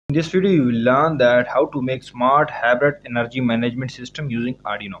In this video, you will learn that how to make smart hybrid energy management system using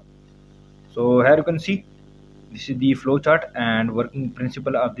Arduino. So here you can see this is the flow chart and working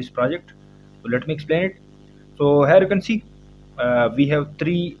principle of this project. So let me explain it. So here you can see we have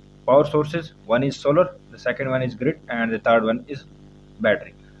three power sources. One is solar, the second one is grid, and the third one is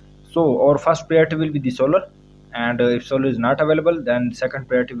battery. So our first priority will be the solar, and if solar is not available, then second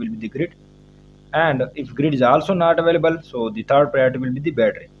priority will be the grid, and if grid is also not available, so the third priority will be the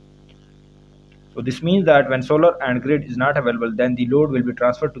battery. So this means that when solar and grid is not available, then the load will be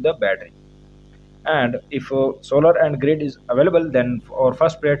transferred to the battery. And if solar and grid is available, then our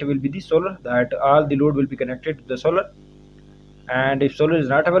first priority will be the solar, that all the load will be connected to the solar. And if solar is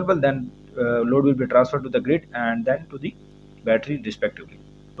not available, then load will be transferred to the grid and then to the battery respectively.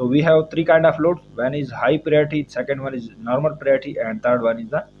 So we have three kind of loads. One is high priority, second one is normal priority, and third one is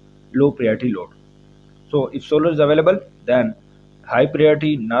the low priority load. So if solar is available, then high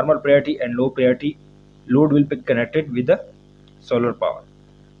priority, normal priority, and low priority load will be connected with the solar power.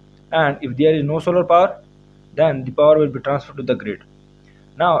 And if there is no solar power, then the power will be transferred to the grid.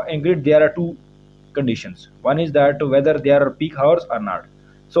 Now in grid there are two conditions. One is that whether there are peak hours or not.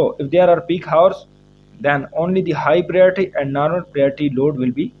 So if there are peak hours, then only the high priority and normal priority load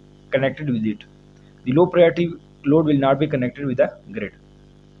will be connected with it. The low priority load will not be connected with the grid.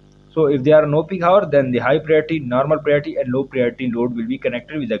 So if there are no peak hour, then the high priority, normal priority, and low priority load will be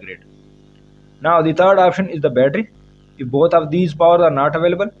connected with the grid. Now the third option is the battery. If both of these powers are not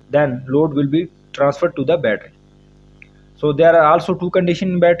available, then load will be transferred to the battery. So there are also two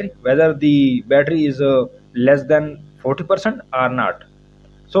conditions in battery, whether the battery is less than 40% or not.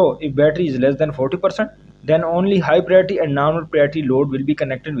 So if battery is less than 40%, then only high priority and normal priority load will be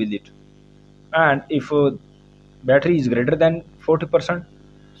connected with it. And if battery is greater than 40%,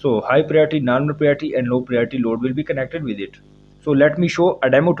 so high priority, normal priority, and low priority load will be connected with it. So let me show a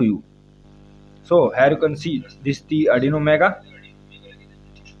demo to you. So here you can see this is the Arduino Mega.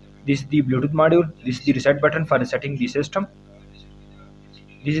 This is the Bluetooth module. This is the reset button for resetting the system.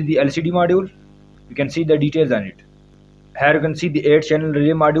 This is the LCD module. You can see the details on it. Here you can see the 8-channel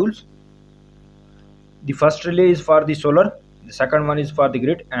relay modules. The first relay is for the solar, the second one is for the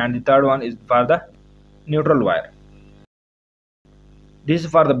grid, and the third one is for the neutral wire. This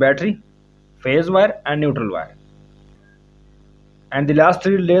is for the battery, phase wire, and neutral wire. And the last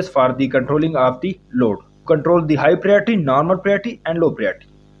three relays for the controlling of the load. Control the high priority, normal priority, and low priority.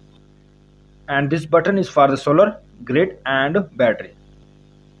 And this button is for the solar, grid, and battery.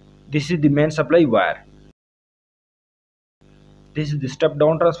 This is the main supply wire. This is the step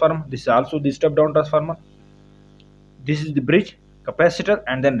down transformer. This is also the step down transformer. This is the bridge, capacitor,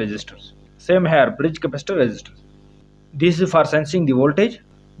 and then resistors. Same here, bridge, capacitor, resistors. This is for sensing the voltage.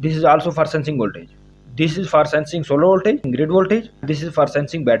 This is also for sensing voltage. This is for sensing solar voltage, grid voltage. This is for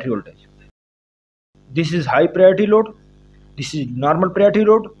sensing battery voltage. This is high priority load. This is normal priority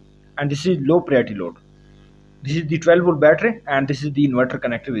load, and this is low priority load. This is the 12-volt battery, and this is the inverter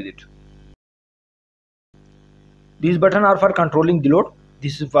connected with it. These buttons are for controlling the load.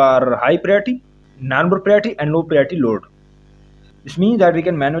 This is for high priority, normal priority, and low priority load. This means that we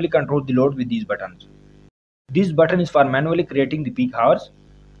can manually control the load with these buttons. This button is for manually creating the peak hours,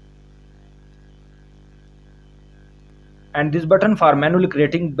 and this button for manually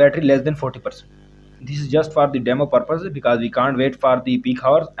creating battery less than 40%. This is just for the demo purpose because we can't wait for the peak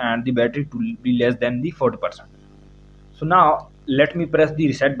hours and the battery to be less than the 40%. So now let me press the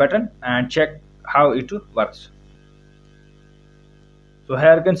reset button and check how it works. So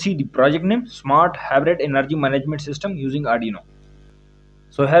here you can see the project name, Smart Hybrid Energy Management System using Arduino.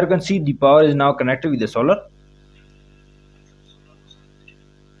 So here you can see the power is now connected with the solar.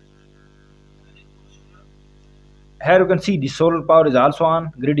 Here you can see the solar power is also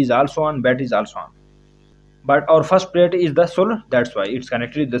on, grid is also on, battery is also on. But our first priority is the solar, that's why it's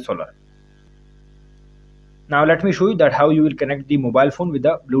connected with the solar. Now let me show you that how you will connect the mobile phone with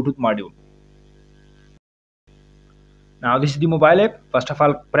the Bluetooth module. Now this is the mobile app. First of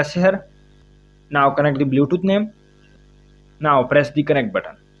all, press here. Now connect the Bluetooth name. Now press the connect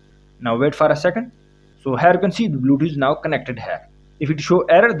button. Now wait for a second. So here you can see the Bluetooth is now connected here. If it show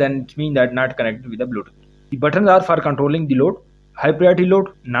error, then it means that not connected with the Bluetooth. The buttons are for controlling the load, high priority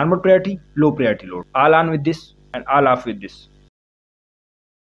load, normal priority, low priority load. All on with this and all off with this.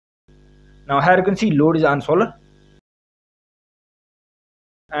 Now here you can see load is on solar.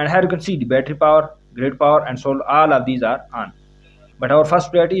 And here you can see the battery power, grid power, and solar, all of these are on. But our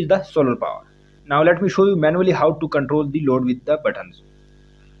first priority is the solar power. Now let me show you manually how to control the load with the buttons.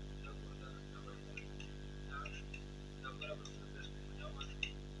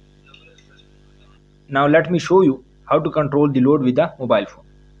 Now let me show you how to control the load with the mobile phone.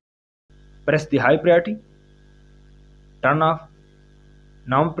 Press the high priority, turn off.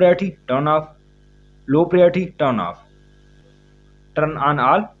 Normal priority, turn off. Low priority, turn off. Turn on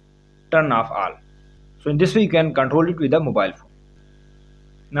all, turn off all. So in this way you can control it with a mobile phone.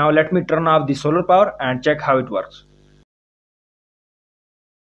 Now let me turn off the solar power and check how it works.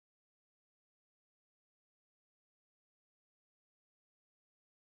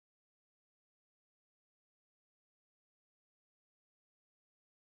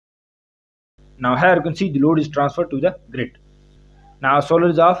 Now here you can see the load is transferred to the grid. Now solar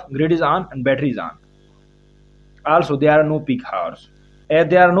is off, grid is on and battery is on. Also there are no peak hours. If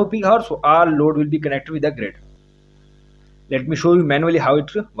there are no peak hours, so all load will be connected with the grid. Let me show you manually how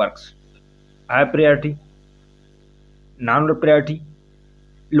it works. High priority, normal priority,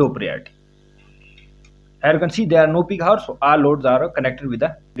 low priority. Here you can see there are no peak hours, so all loads are connected with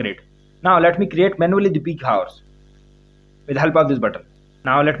the grid. Now let me create manually the peak hours with the help of this button.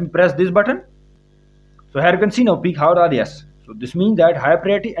 Now let me press this button. So here you can see now peak hours are yes. So this means that high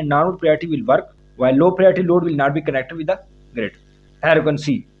priority and normal priority will work while low priority load will not be connected with the grid. Here you can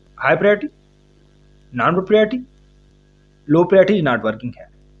see high priority, normal priority, low priority is not working here.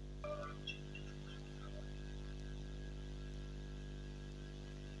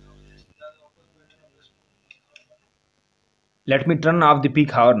 Let me turn off the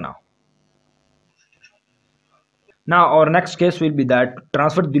peak hour now. Now our next case will be that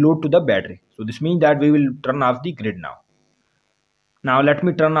transfer the load to the battery. So this means that we will turn off the grid now. Now let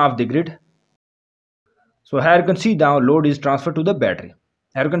me turn off the grid. So here you can see now load is transferred to the battery.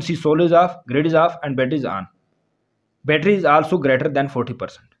 Here you can see solar is off, grid is off and battery is on. Battery is also greater than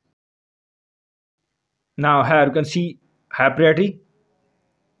 40%. Now here you can see high priority,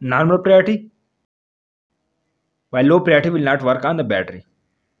 normal priority, while low priority will not work on the battery.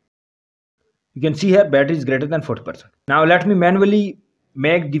 You can see here battery is greater than 40%. Now let me manually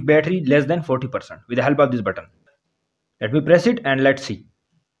make the battery less than 40% with the help of this button. Let me press it and let's see.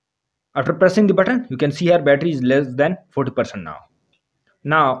 After pressing the button, you can see here battery is less than 40% now.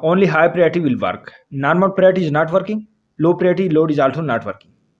 Now only high priority will work. Normal priority is not working. Low priority load is also not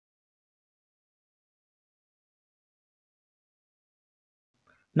working.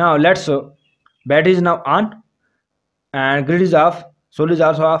 Now let's battery is now on and grid is off. Solar is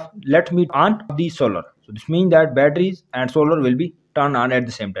also off. Let me on the solar. So this means that batteries and solar will be turned on at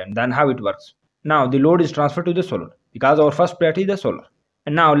the same time. Then how it works. Now the load is transferred to the solar because our first priority is the solar.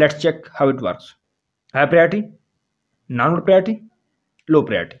 And now let's check how it works. High priority, normal priority, low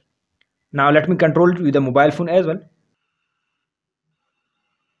priority. Now let me control it with a mobile phone as well.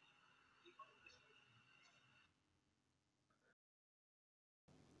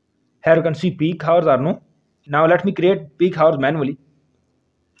 Here you can see peak hours or no. Now let me create peak hours manually.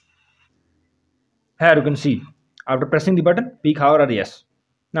 Here you can see after pressing the button peak hour are yes.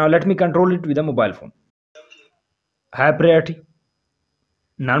 Now let me control it with a mobile phone. High priority,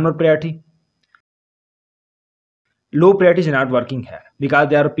 normal priority, low priority is not working here because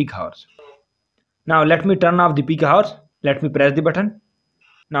they are peak hours. Now let me turn off the peak hours. Let me press the button.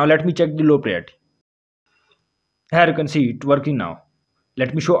 Now let me check the low priority. Here you can see it working now.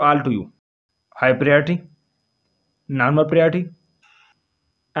 Let me show all to you. High priority, normal priority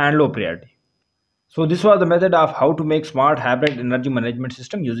and low priority. So this was the method of how to make smart hybrid energy management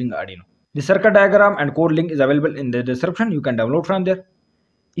system using Arduino. The circuit diagram and code link is available in the description. You can download from there.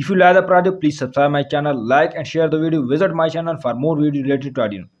 If you like the project, please subscribe my channel, like and share the video. Visit my channel for more videos related to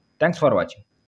Arduino. Thanks for watching.